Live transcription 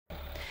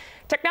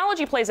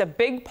Technology plays a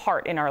big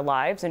part in our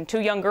lives, and 2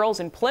 young girls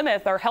in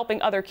Plymouth are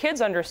helping other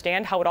kids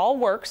understand how it all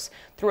works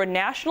through a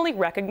nationally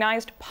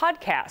recognized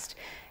podcast.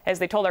 As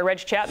they told our Reg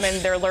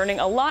Chapman, they're learning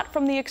a lot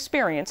from the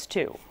experience,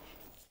 too.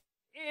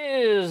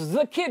 Is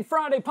the Kid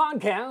Friday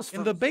podcast.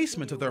 In the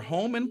basement of their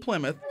home in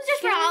Plymouth. It's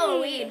just for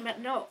Halloween, but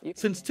no.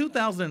 Since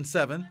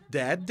 2007,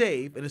 Dad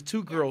Dave and his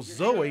 2 girls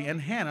Zoe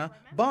and Hannah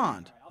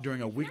bond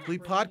during a weekly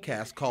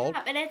podcast called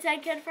And it's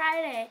on Good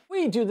Friday.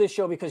 We do this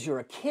show because you're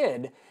a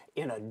kid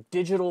in a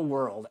digital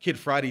world. Kid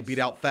Friday beat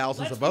out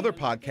thousands of other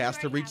podcasts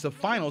to reach the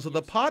finals of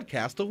the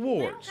Podcast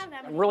Awards.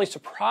 I'm really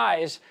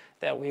surprised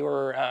that we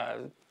were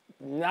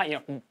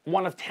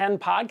one of 10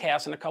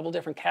 podcasts in a couple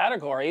different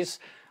categories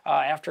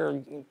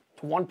after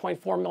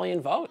 1.4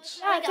 million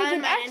votes. Like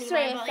an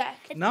X-ray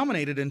effect.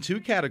 Nominated in 2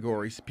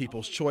 categories,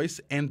 People's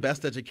Choice and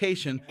Best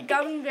Education,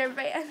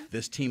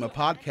 this team of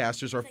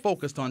podcasters are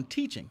focused on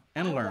teaching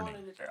and learning.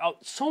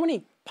 So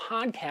many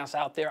podcasts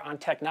out there on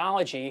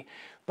technology,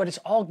 but it's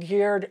all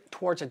geared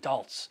towards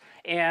adults.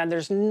 And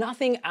there's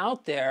nothing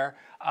out there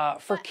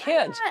for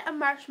kids. I want a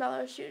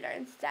marshmallow shooter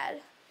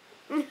instead.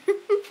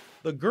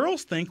 The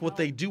girls think what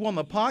they do on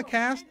the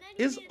podcast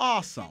is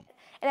awesome.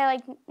 And I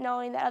like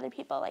knowing that other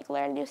people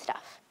learn new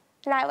stuff.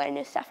 And I learn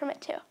new stuff from it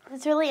too.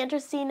 It's really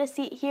interesting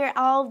to hear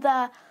all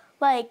the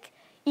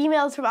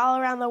emails from all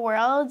around the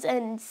world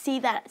and see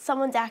that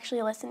someone's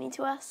actually listening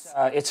to us.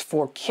 It's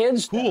for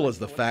kids. Cool is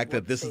the fact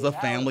that this is a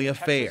family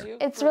affair.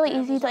 It's really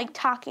easy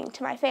talking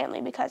to my family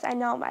because I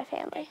know my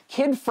family.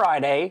 Kid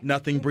Friday.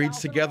 Nothing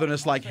breeds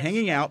togetherness like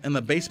hanging out in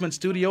the basement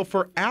studio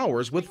for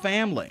hours with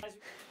family.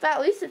 But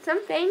at least it's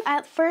something.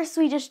 At first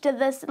we just did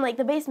this in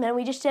the basement.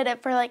 We just did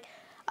it for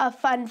a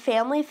fun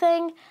family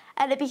thing,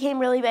 and it became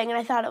really big, and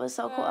I thought it was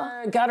so cool.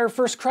 Got her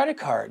first credit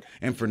card.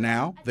 And for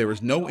now, there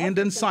is no end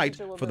in sight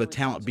for the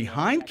talent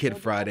behind Kid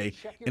Friday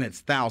and its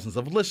thousands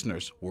of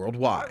listeners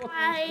worldwide.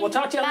 Bye. We'll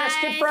talk to you on the next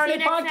Kid Friday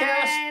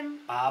podcast. Time.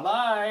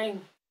 Bye-bye.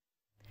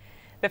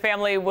 The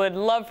family would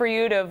love for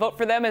you to vote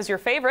for them as your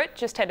favorite.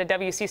 Just head to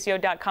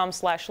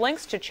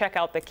WCCO.com/links to check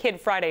out the Kid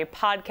Friday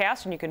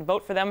podcast, and you can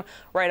vote for them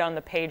right on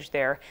the page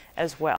there as well.